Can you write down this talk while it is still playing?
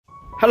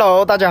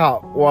Hello， 大家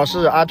好，我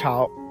是阿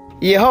朝。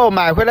以后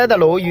买回来的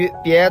鲈鱼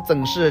别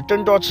总是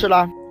蒸着吃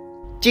啦。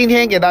今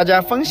天给大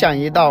家分享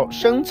一道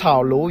生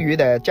炒鲈鱼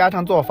的家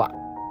常做法，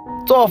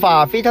做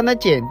法非常的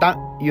简单，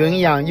营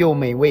养又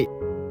美味，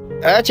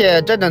而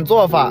且这种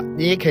做法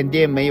你肯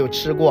定没有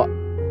吃过，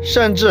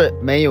甚至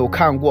没有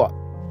看过。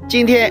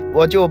今天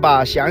我就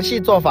把详细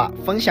做法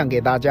分享给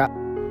大家，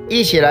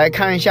一起来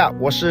看一下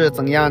我是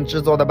怎样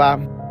制作的吧。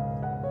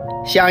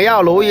想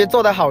要鲈鱼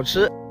做得好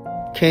吃，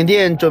肯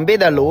定准备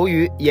的鲈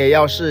鱼也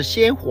要是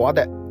鲜活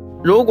的。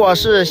如果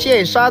是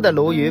现杀的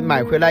鲈鱼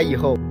买回来以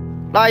后，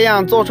那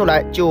样做出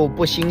来就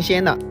不新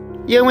鲜了，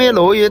因为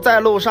鲈鱼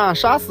在路上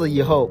杀死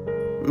以后，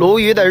鲈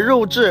鱼的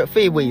肉质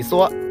会萎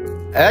缩，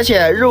而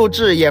且肉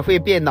质也会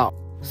变老，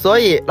所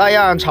以那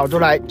样炒出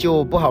来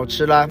就不好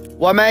吃了。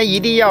我们一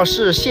定要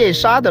是现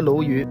杀的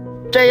鲈鱼，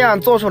这样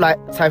做出来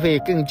才会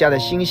更加的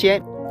新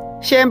鲜。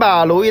先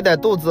把鲈鱼的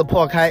肚子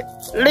破开，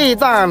内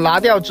脏拿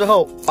掉之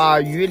后，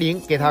把鱼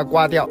鳞给它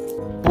刮掉。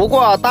不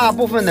过大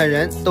部分的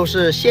人都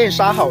是现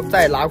杀好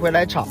再拿回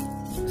来炒，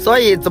所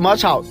以怎么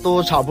炒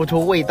都炒不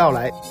出味道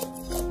来。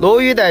鲈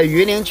鱼的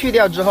鱼鳞去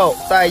掉之后，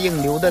再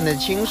用流动的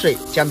清水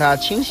将它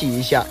清洗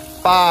一下，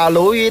把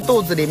鲈鱼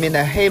肚子里面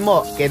的黑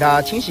膜给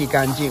它清洗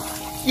干净。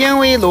因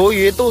为鲈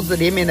鱼肚子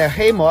里面的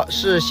黑膜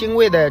是腥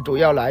味的主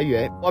要来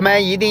源，我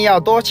们一定要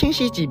多清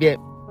洗几遍，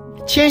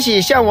清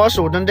洗像我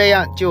手中这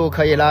样就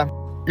可以了。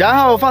然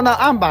后放到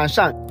案板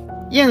上，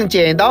用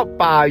剪刀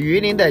把鱼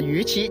鳞的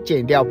鱼鳍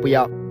剪掉，不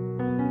要。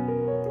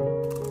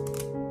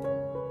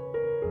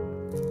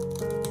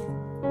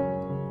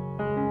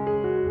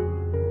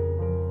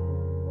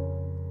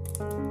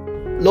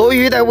鲈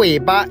鱼的尾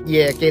巴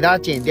也给它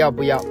剪掉，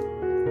不要。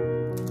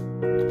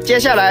接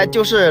下来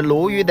就是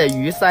鲈鱼的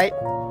鱼鳃，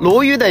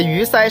鲈鱼的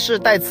鱼鳃是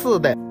带刺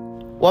的，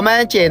我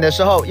们剪的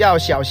时候要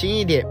小心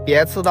一点，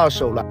别刺到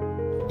手了。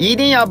一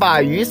定要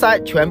把鱼鳃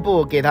全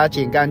部给它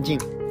剪干净。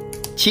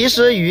其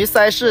实鱼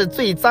鳃是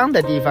最脏的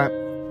地方，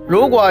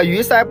如果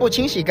鱼鳃不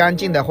清洗干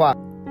净的话，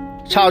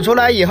炒出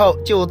来以后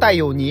就带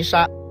有泥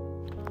沙。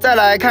再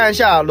来看一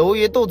下鲈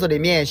鱼肚子里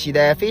面洗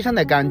得非常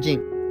的干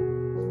净，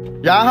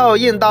然后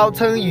用刀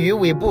从鱼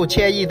尾部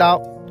切一刀，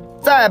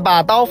再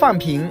把刀放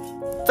平，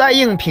再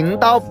用平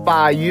刀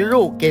把鱼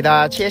肉给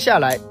它切下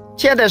来。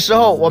切的时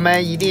候我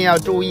们一定要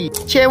注意，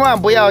千万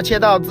不要切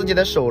到自己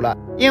的手了，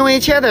因为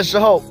切的时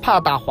候怕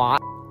打滑。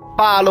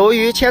把鲈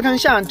鱼切成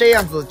像这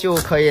样子就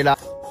可以了，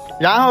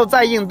然后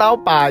再用刀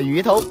把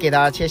鱼头给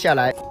它切下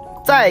来，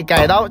再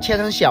改刀切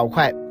成小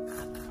块。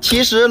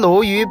其实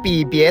鲈鱼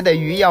比别的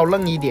鱼要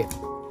嫩一点，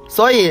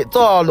所以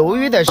做鲈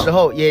鱼的时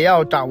候也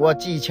要掌握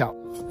技巧，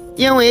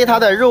因为它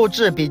的肉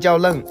质比较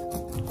嫩，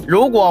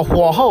如果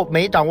火候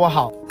没掌握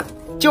好，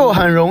就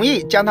很容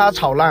易将它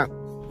炒烂，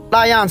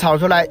那样炒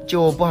出来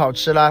就不好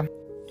吃了。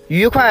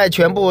鱼块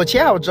全部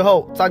切好之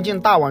后，装进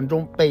大碗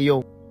中备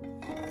用。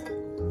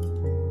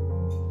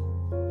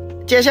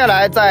接下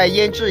来再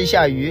腌制一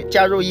下鱼，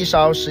加入1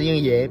勺食用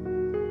盐，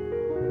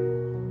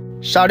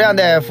少量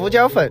的胡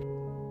椒粉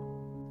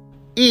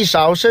，1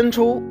勺生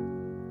抽，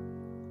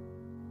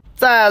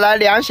再来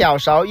2小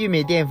勺玉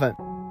米淀粉，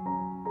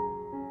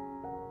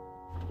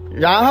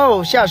然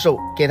后下手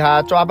给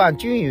它抓拌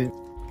均匀，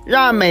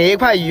让每一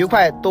块鱼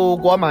块都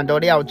裹满着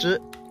料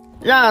汁，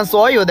让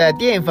所有的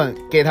淀粉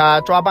给它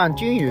抓拌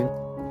均匀。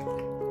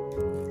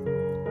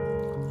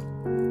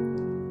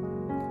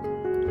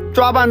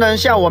抓拌成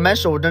像我们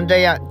手中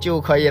这样就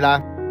可以了，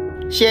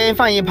先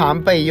放一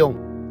旁备用。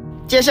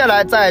接下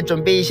来再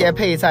准备一些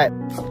配菜，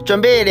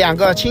准备2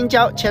个青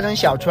椒切成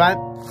小圈，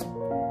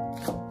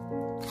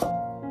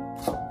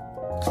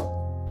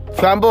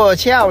全部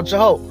切好之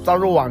后装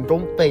入碗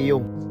中备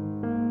用。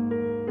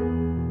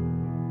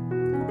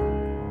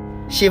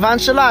喜欢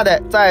吃辣的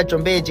再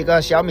准备几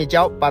个小米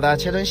椒，把它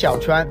切成小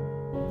圈，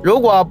如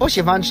果不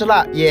喜欢吃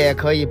辣也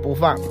可以不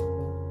放。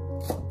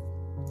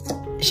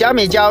小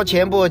米椒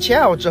全部切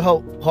好之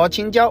后和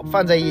青椒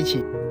放在一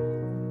起。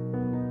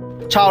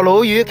炒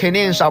鲈鱼肯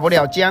定少不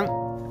了姜，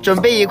准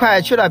备1块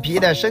去了皮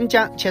的生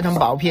姜切成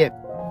薄片，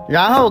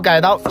然后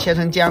改刀切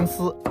成姜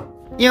丝。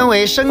因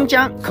为生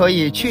姜可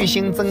以去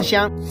腥增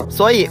香，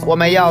所以我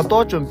们要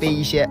多准备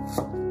一些。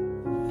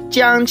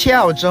姜切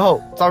好之后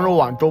装入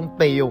碗中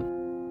备用。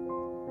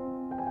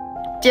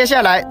接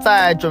下来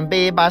再准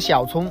备一把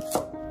小葱，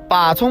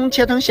把葱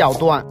切成小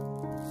段，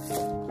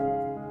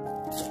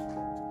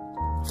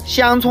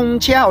香葱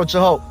切好之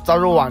后装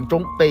入碗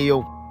中备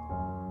用。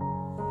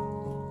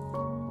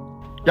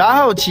然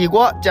后起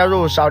锅加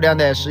入少量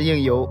的食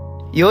用油，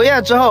油热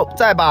之后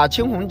再把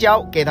青红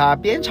椒给它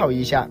煸炒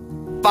一下，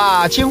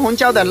把青红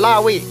椒的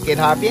辣味给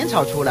它煸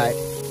炒出来。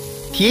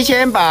提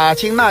前把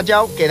青辣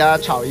椒给它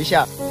炒一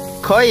下，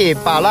可以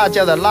把辣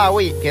椒的辣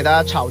味给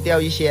它炒掉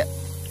一些，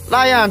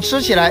那样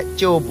吃起来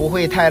就不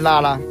会太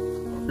辣了。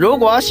如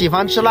果喜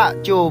欢吃辣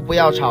就不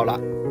要炒了。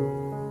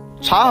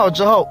炒好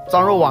之后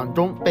装入碗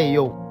中备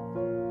用。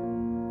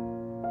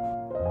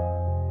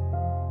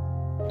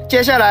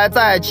接下来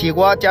再起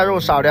锅加入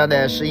少量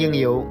的食用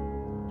油，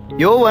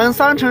油温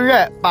3成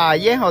热，把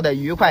腌好的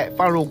鱼块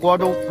放入锅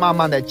中慢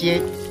慢的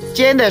煎，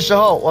煎的时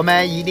候我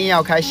们一定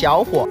要开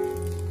小火，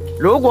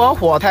如果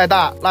火太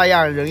大，那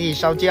样容易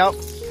烧焦。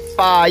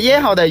把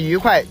腌好的鱼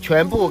块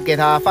全部给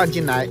它放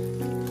进来，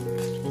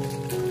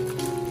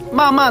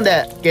慢慢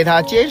的给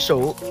它煎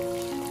熟。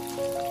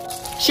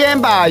先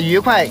把鱼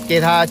块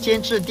给它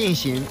煎至定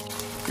型，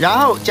然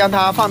后将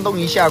它放动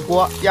一下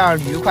锅，让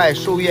鱼块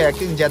受热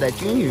更加的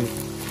均匀。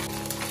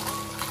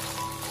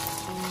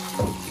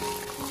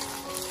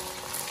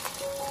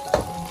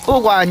不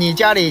管你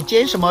家里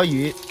煎什么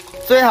鱼，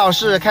最好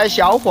是开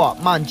小火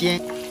慢煎，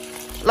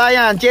那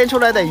样煎出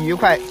来的鱼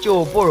块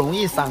就不容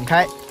易散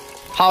开。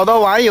好多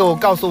网友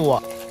告诉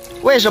我，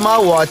为什么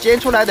我煎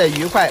出来的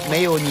鱼块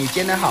没有你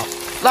煎得好？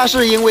那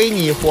是因为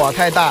你火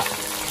太大。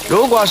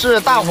如果是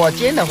大火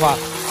煎的话，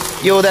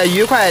有的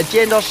鱼块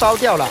煎着烧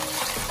掉了，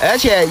而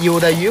且有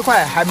的鱼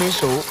块还没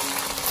熟，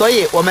所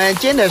以我们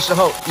煎的时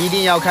候一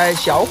定要开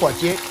小火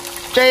煎，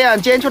这样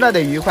煎出来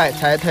的鱼块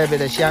才特别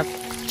的香。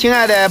亲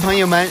爱的朋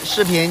友们，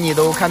视频你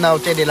都看到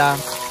这里啦，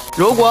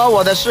如果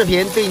我的视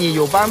频对你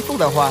有帮助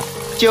的话，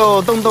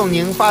就动动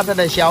您发财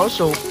的小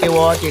手，给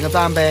我点个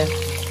赞呗。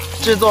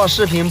制作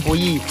视频不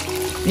易，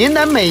您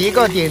的每一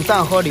个点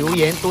赞和留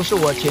言都是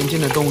我前进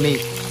的动力，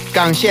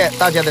感谢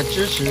大家的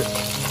支持。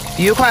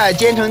鱼块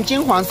煎成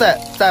金黄色，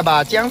再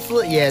把姜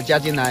丝也加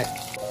进来，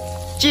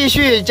继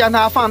续将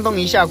它放动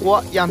一下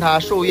锅，让它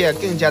受热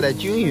更加的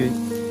均匀。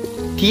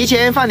提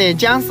前放点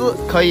姜丝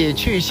可以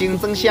去腥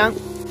增香。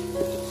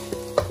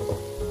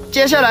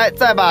接下来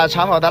再把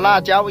炒好的辣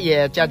椒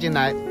也加进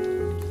来，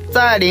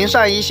再淋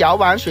上一小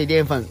碗水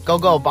淀粉，勾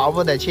勾薄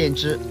薄的芡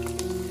汁。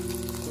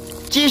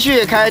继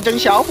续开中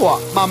小火，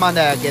慢慢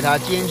的给它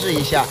煎制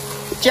一下，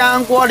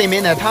将锅里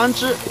面的汤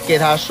汁给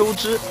它收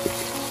汁。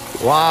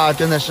哇，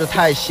真的是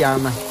太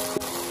香了！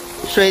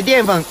水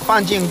淀粉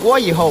放进锅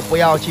以后，不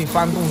要去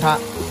翻动它，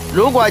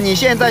如果你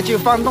现在去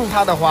翻动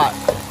它的话，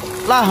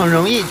那很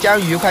容易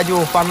将鱼块就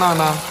翻烂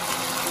了。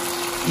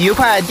鱼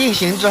块定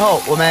型之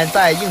后，我们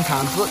再用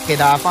铲子给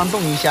它翻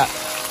动一下。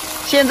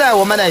现在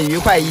我们的鱼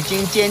块已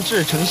经煎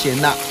制成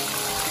型了，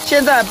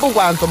现在不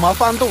管怎么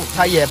翻动，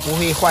它也不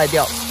会坏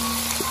掉。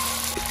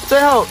最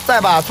后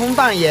再把葱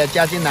段也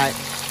加进来，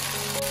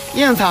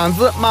用铲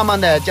子慢慢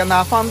的将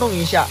它翻动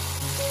一下。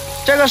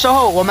这个时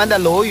候我们的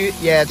鲈鱼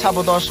也差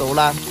不多熟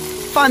了，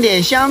放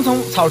点香葱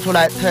炒出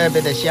来特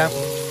别的香，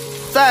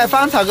再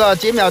翻炒个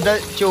几秒钟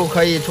就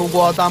可以出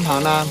锅装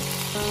盘了。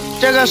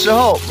这个时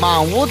候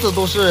满屋子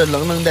都是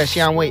浓浓的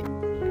香味，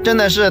真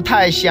的是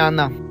太香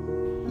了，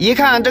一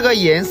看这个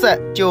颜色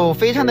就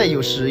非常的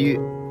有食欲，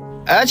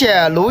而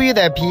且鲈鱼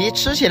的皮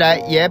吃起来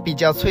也比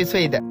较脆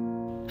脆的，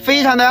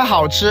非常的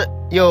好吃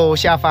又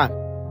下饭。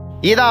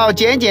一道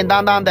简简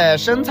单单的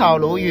生炒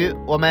鲈鱼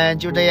我们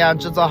就这样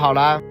制作好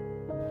了。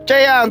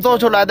这样做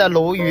出来的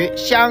鲈鱼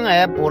香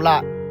而不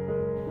辣，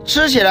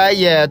吃起来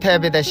也特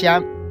别的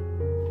香，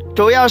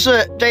主要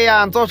是这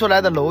样做出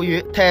来的鲈鱼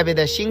特别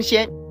的新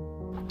鲜，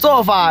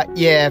做法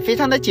也非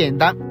常的简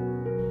单。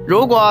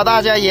如果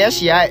大家也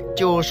喜爱，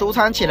就收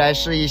藏起来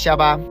试一下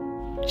吧。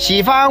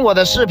喜欢我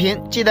的视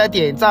频记得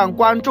点赞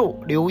关注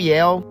留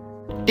言哦，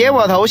点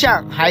我头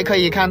像还可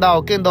以看到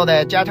更多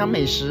的家常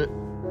美食。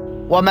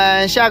我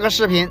们下个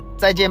视频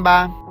再见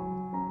吧。